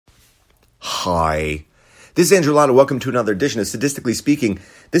Hi. This is Andrew Lotto. Welcome to another edition of Statistically Speaking.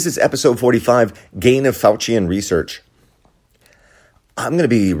 This is episode 45, Gain of Faucian Research. I'm going to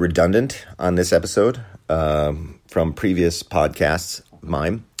be redundant on this episode from previous podcasts of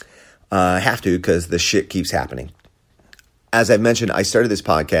mine. I have to because the shit keeps happening. As I've mentioned, I started this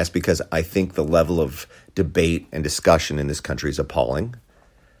podcast because I think the level of debate and discussion in this country is appalling.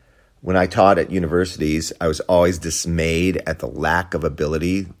 When I taught at universities, I was always dismayed at the lack of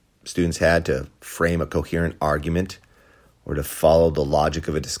ability students had to frame a coherent argument or to follow the logic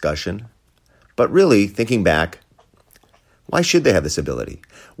of a discussion. But really, thinking back, why should they have this ability?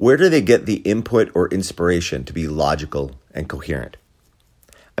 Where do they get the input or inspiration to be logical and coherent?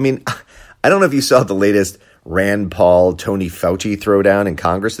 I mean, I don't know if you saw the latest Rand Paul, Tony Fauci throwdown in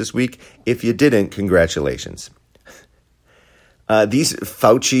Congress this week. If you didn't, congratulations. These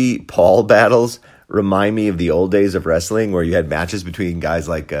Fauci-Paul battles remind me of the old days of wrestling where you had matches between guys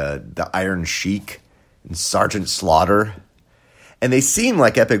like the Iron Sheik and Sergeant Slaughter. And they seem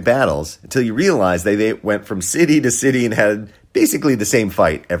like epic battles until you realize they went from city to city and had basically the same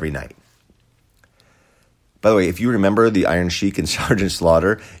fight every night. By the way, if you remember the Iron Sheik and Sergeant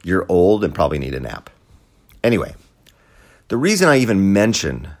Slaughter, you're old and probably need a nap. Anyway, the reason I even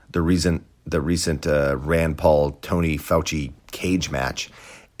mention the recent Rand Paul, Tony Fauci cage match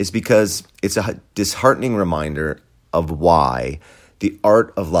is because it's a disheartening reminder of why the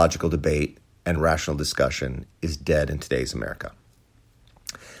art of logical debate and rational discussion is dead in today's America.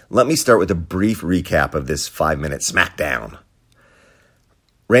 Let me start with a brief recap of this 5-minute smackdown.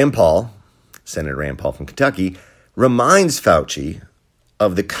 Senator Rand Paul from Kentucky, reminds Fauci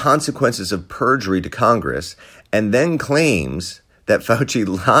of the consequences of perjury to Congress and then claims that Fauci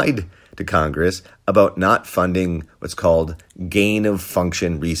lied to Congress about not funding what's called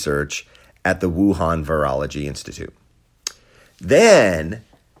gain-of-function research at the Wuhan Virology Institute. Then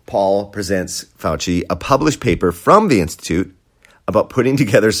Paul presents Fauci a published paper from the Institute about putting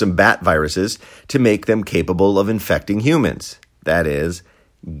together some bat viruses to make them capable of infecting humans. That is,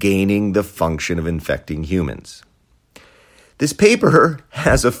 gaining the function of infecting humans. This paper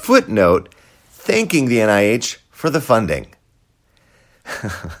has a footnote thanking the NIH for the funding.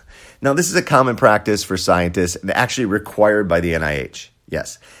 Now, this is a common practice for scientists and actually required by the NIH.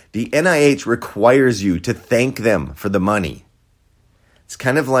 Yes, the NIH requires you to thank them for the money. It's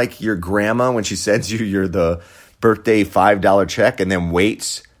kind of like your grandma when she sends you the birthday $5 check and then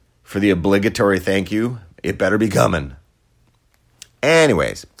waits for the obligatory thank you. It better be coming.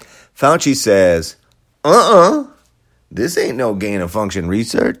 Anyways, Fauci says, this ain't no gain-of-function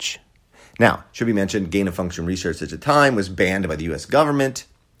research. Now, should be mentioned, gain-of-function research at the time was banned by the U.S. government.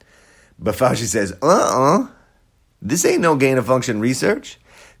 But Fauci says, this ain't no gain-of-function research,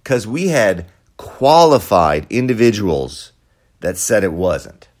 because we had qualified individuals that said it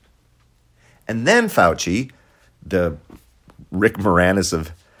wasn't. And then Fauci, the Rick Moranis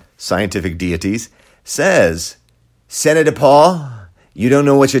of scientific deities, says, Senator Paul, you don't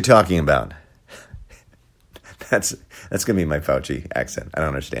know what you're talking about. That's going to be my Fauci accent. I don't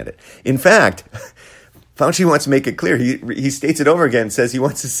understand it. In fact, Fauci wants to make it clear. He states it over again, says he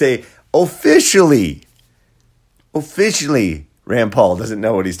wants to say, officially, Rand Paul doesn't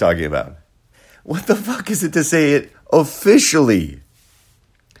know what he's talking about. What the fuck is it to say it officially?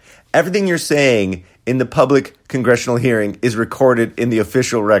 Everything you're saying in the public congressional hearing is recorded in the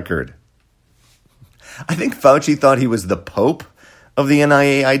official record. I think Fauci thought he was the Pope of the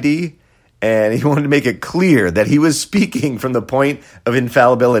NIAID, and he wanted to make it clear that he was speaking from the point of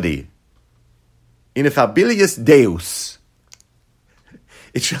infallibility. Ineffabilis Deus.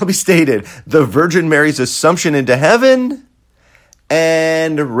 It shall be stated, the Virgin Mary's assumption into heaven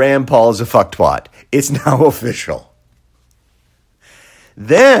and Rand Paul is a fucktwat. It's now official.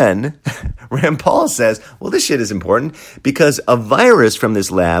 Then Rand Paul says, well, this shit is important because a virus from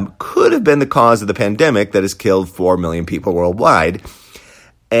this lab could have been the cause of the pandemic that has killed 4 million people worldwide.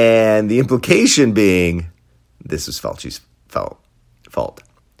 And the implication being, this is Fauci's fault.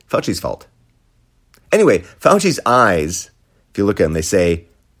 Fauci's fault. Anyway, Fauci's eyes, if you look at them, they say,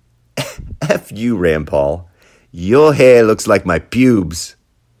 F you, Rand Paul. Your hair looks like my pubes.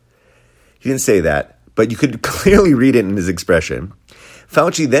 He didn't say that, but you could clearly read it in his expression.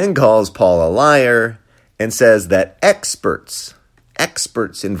 Fauci then calls Paul a liar and says that experts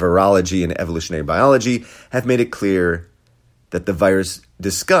in virology and evolutionary biology have made it clear that the virus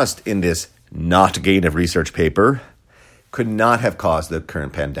discussed in this not gain of research paper could not have caused the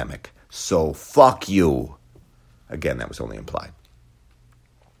current pandemic. So fuck you. Again, that was only implied.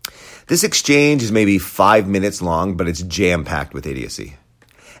 This exchange is maybe 5 minutes long, but it's jam-packed with idiocy.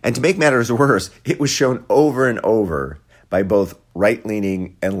 And to make matters worse, it was shown over and over by both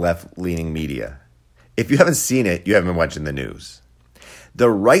right-leaning and left-leaning media. If you haven't seen it, you haven't been watching the news. The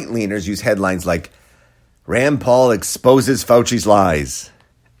right-leaners use headlines like, Rand Paul exposes Fauci's lies.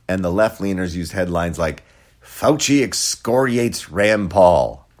 And the left-leaners use headlines like, Fauci excoriates Rand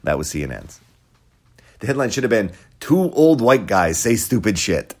Paul. That was CNN's. The headline should have been, 2 old white guys say stupid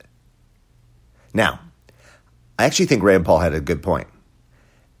shit. Now, I actually think Rand Paul had a good point.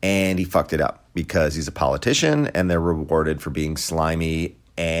 And he fucked it up because he's a politician and they're rewarded for being slimy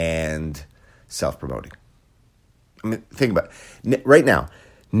and self-promoting. I mean, think about it. Right now,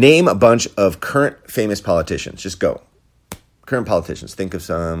 name a bunch of current famous politicians. Just go. Current politicians. Think of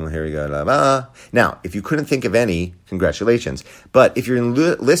some. Here we go. Blah, blah. Now, if you couldn't think of any, congratulations. But if your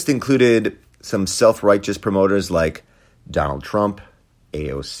list included some self-righteous promoters like Donald Trump,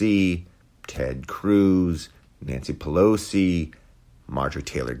 AOC, Ted Cruz, Nancy Pelosi, Marjorie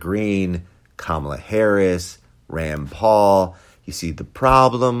Taylor Greene, Kamala Harris, Rand Paul, you see the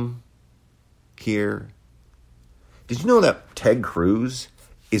problem here? Did you know that Ted Cruz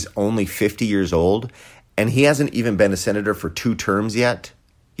is only 50 years old and he hasn't even been a senator for 2 terms yet?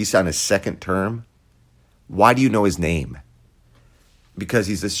 He's on his 2nd term. Why do you know his name? Because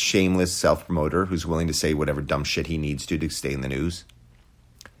he's this shameless self-promoter who's willing to say whatever dumb shit he needs to stay in the news.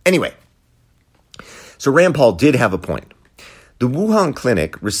 Anyway, so Rand Paul did have a point. The Wuhan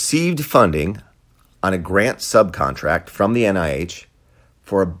clinic received funding on a grant subcontract from the NIH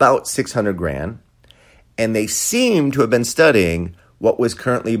for about $600,000, and they seem to have been studying what was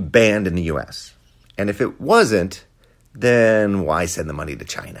currently banned in the U.S. And if it wasn't, then why send the money to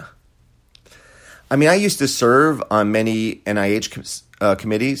China? I mean, I used to serve on many NIH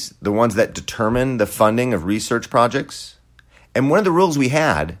committees, the ones that determine the funding of research projects. And one of the rules we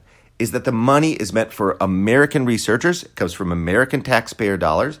had is that the money is meant for American researchers. It comes from American taxpayer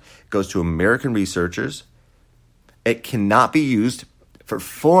dollars. It goes to American researchers. It cannot be used for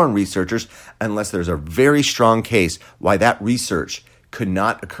foreign researchers unless there's a very strong case why that research could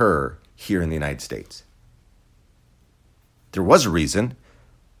not occur here in the United States. There was a reason.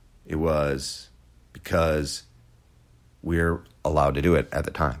 It was because we're allowed to do it at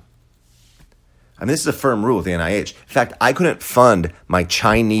the time. I mean, this is a firm rule with the NIH. In fact, I couldn't fund my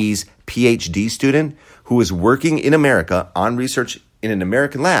Chinese PhD student who was working in America on research in an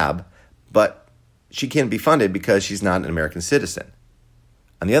American lab, but she can't be funded because she's not an American citizen.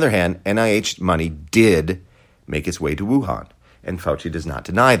 On the other hand, NIH money did make its way to Wuhan, and Fauci does not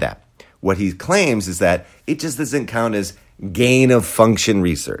deny that. What he claims is that it just doesn't count as gain-of-function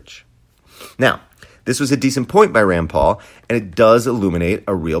research. Now, this was a decent point by Rand Paul, and it does illuminate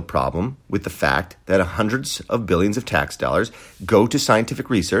a real problem with the fact that hundreds of billions of tax dollars go to scientific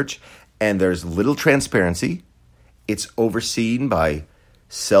research, and there's little transparency. It's overseen by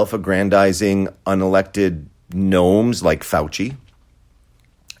self-aggrandizing, unelected gnomes like Fauci.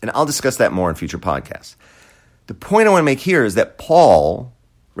 And I'll discuss that more in future podcasts. The point I want to make here is that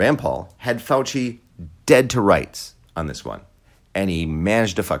Rand Paul, had Fauci dead to rights on this one, and he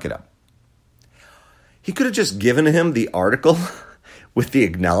managed to fuck it up. He could have just given him the article with the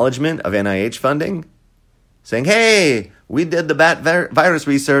acknowledgement of NIH funding, saying, hey, we did the bat virus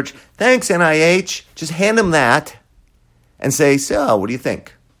research. Thanks, NIH. Just hand him that and say, so, what do you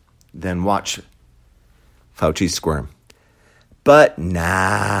think? Then watch Fauci squirm. But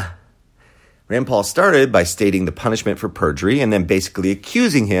nah. Rand Paul started by stating the punishment for perjury and then basically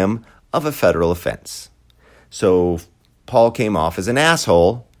accusing him of a federal offense. So Paul came off as an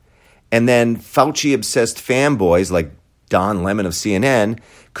asshole. And then Fauci-obsessed fanboys like Don Lemon of CNN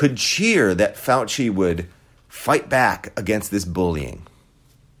could cheer that Fauci would fight back against this bullying.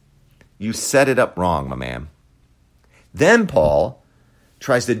 You set it up wrong, my man. Then Paul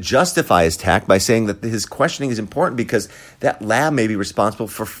tries to justify his attack by saying that his questioning is important because that lab may be responsible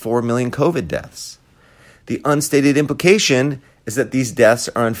for 4 million COVID deaths. The unstated implication is that these deaths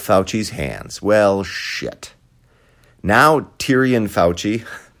are in Fauci's hands. Well, shit. Now Tony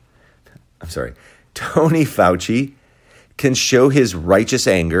Fauci can show his righteous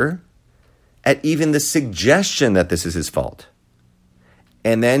anger at even the suggestion that this is his fault.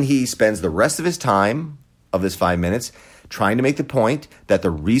 And then he spends the rest of his time, of this 5 minutes, trying to make the point that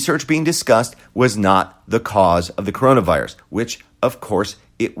the research being discussed was not the cause of the coronavirus, which, of course,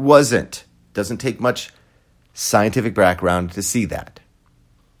 it wasn't. Doesn't take much scientific background to see that.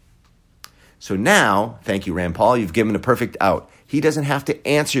 So now, thank you, Rand Paul, you've given a perfect out. He doesn't have to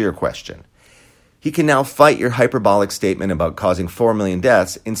answer your question. He can now fight your hyperbolic statement about causing 4 million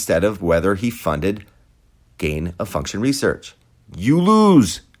deaths instead of whether he funded gain-of-function research. You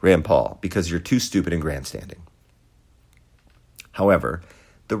lose, Rand Paul, because you're too stupid and grandstanding. However,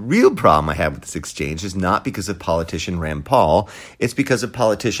 The real problem I have with this exchange is not because of politician Rand Paul, it's because of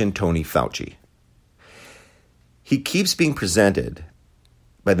politician Tony Fauci. He keeps being presented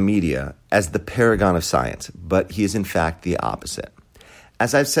by the media as the paragon of science, but he is in fact the opposite.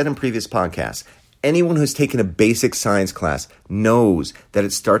 As I've said in previous podcasts, anyone who's taken a basic science class knows that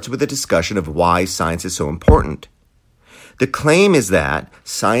it starts with a discussion of why science is so important. The claim is that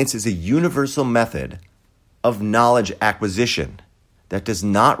science is a universal method of knowledge acquisition that does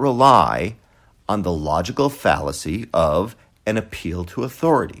not rely on the logical fallacy of an appeal to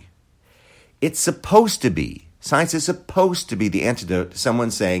authority. It's supposed to be. Science is supposed to be the antidote to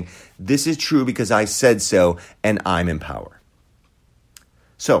someone saying, this is true because I said so and I'm in power.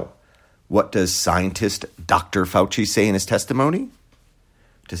 So, what does scientist Dr. Fauci say in his testimony?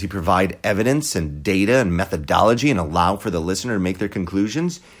 Does he provide evidence and data and methodology and allow for the listener to make their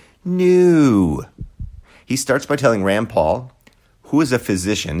conclusions? No. He starts by telling Rand Paul, who is a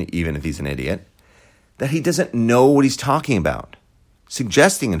physician, even if he's an idiot, that he doesn't know what he's talking about,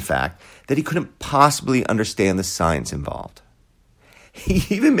 suggesting, in fact, that he couldn't possibly understand the science involved.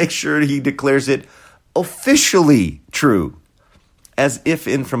 He even makes sure he declares it officially true, as if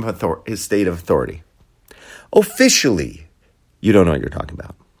in from his state of authority. Officially, you don't know what you're talking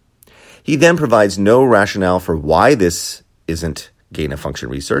about. He then provides no rationale for why this isn't gain-of-function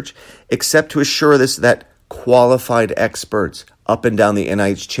research, except to assure us that qualified experts up and down the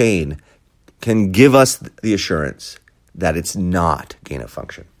NIH chain can give us the assurance that it's not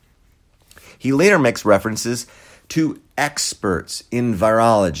gain-of-function. He later makes references to experts in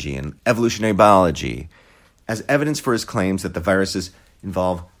virology and evolutionary biology as evidence for his claims that the viruses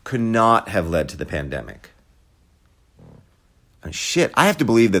involved could not have led to the pandemic. And I have to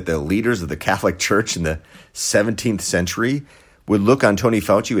believe that the leaders of the Catholic Church in the 17th century would look on Tony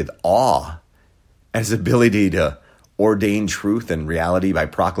Fauci with awe at his ability to ordain truth and reality by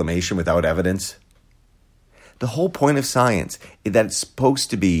proclamation without evidence. The whole point of science is that it's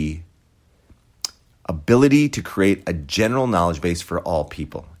supposed to be ability to create a general knowledge base for all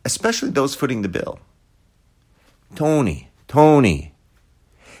people, especially those footing the bill. Tony,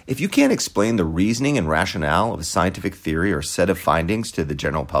 if you can't explain the reasoning and rationale of a scientific theory or set of findings to the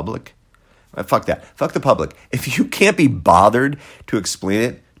general public, fuck that. Fuck the public. If you can't be bothered to explain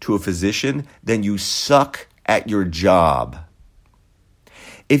it to a physician, then you suck at your job.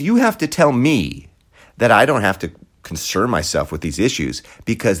 If you have to tell me that I don't have to concern myself with these issues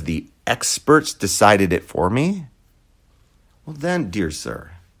because the experts decided it for me, well then, dear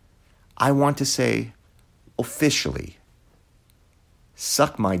sir, I want to say officially,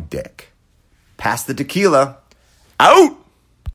 suck my dick. Pass the tequila. Out!